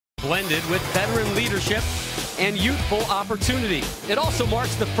blended with veteran leadership and youthful opportunity. It also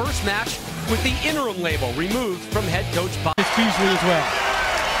marks the first match with the interim label removed from head coach Bob. Beasley as well.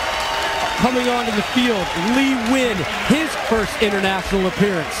 Coming onto the field, Nguyen, his first international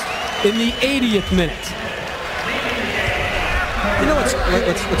appearance in the 80th minute. You know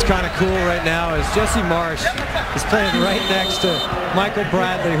what's kind of cool right now is Jesse Marsh is playing right next to Michael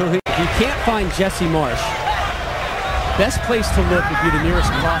Bradley, who If you can't find Jesse Marsh, best place to live would be the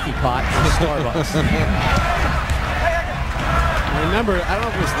nearest coffee pot to Starbucks. I remember, I don't know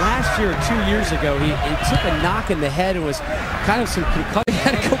if it was last year or 2 years ago, he took a knock in the head and was kind of some concussion. He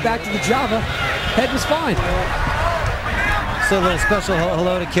had to go back to the Java. Head was fine. So a little special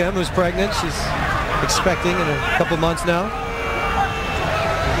hello to Kim, who's pregnant. She's expecting in a couple months now.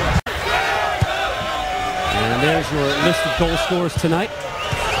 And there's your list of goal scorers tonight.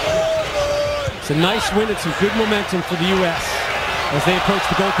 It's a nice win and some good momentum for the U.S. as they approach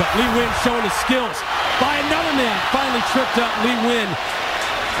the Gold Cup. Nguyen showing his skills by another man. Finally tripped up Nguyen.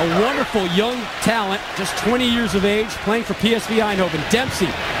 A wonderful young talent, just 20 years of age, playing for PSV Eindhoven. Dempsey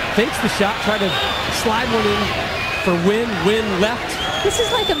fakes the shot, tried to slide one in for Nguyen. Nguyen left. This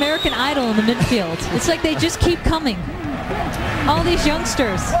is like American Idol in the midfield. It's like they just keep coming. All these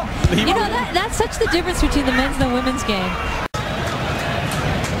youngsters. You know, that's such the difference between the men's and the women's game.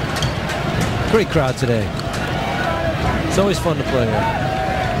 Great crowd today. It's always fun to play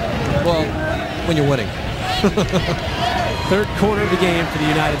here. Well, when you're winning. Third quarter of the game for the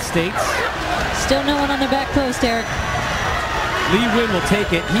United States. Still no one on their back post, Eric. Nguyen will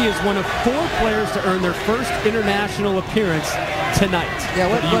take it. He is one of 4 players to earn their first international appearance tonight Yeah,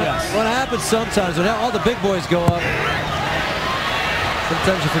 for the U.S. What happens sometimes when all the big boys go up,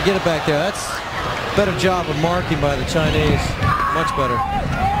 sometimes you forget it back there. That's a better job of marking by the Chinese. Much better.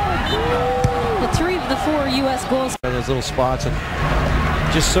 Well, 3 of the 4 U.S. goals. Those little spots and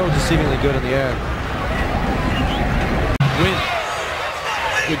just so deceivingly good in the air. Nguyen.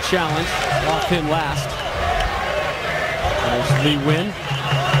 Good challenge. Off him last. There's Nguyen.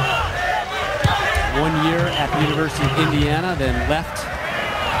 1 year at the University of Indiana, then left.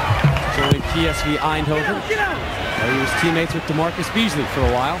 Joined PSV Eindhoven. He was teammates with DeMarcus Beasley for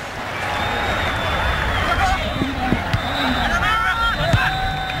a while.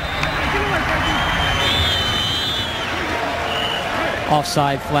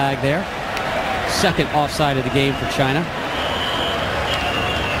 Offside flag there. Second offside of the game for China.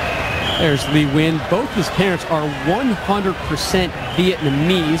 There's Nguyen. Both his parents are 100%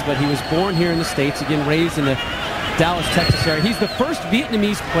 Vietnamese, but he was born here in the States, again raised in the Dallas, Texas area. He's the first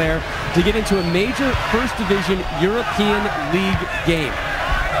Vietnamese player to get into a major First Division European League game.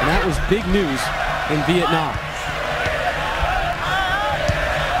 And that was big news in Vietnam.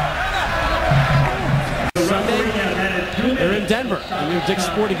 Sunday, they're in Denver. The new Dick's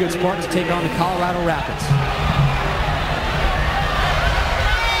Sporting Goods Park to take on the Colorado Rapids.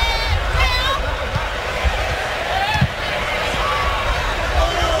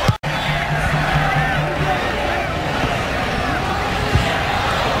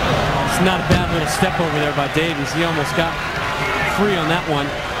 Not a bad little step over there by Davies. He almost got free on that one.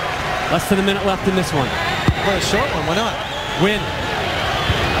 Less than a minute left in this one. Well, a short one, why not? Nguyen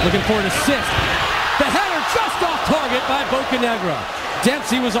looking for an assist. The header just off target by Bocanegra.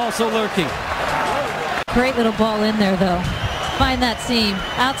 Dempsey was also lurking. Great little ball in there, though. Find that seam.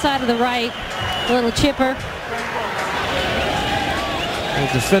 Outside of the right, a little chipper. The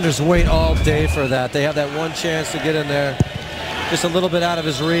defenders wait all day for that. They have that one chance to get in there. Just a little bit out of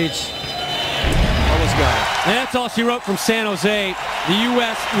his reach. Almost got it. And that's all she wrote from San Jose. The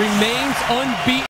U.S. remains unbeaten.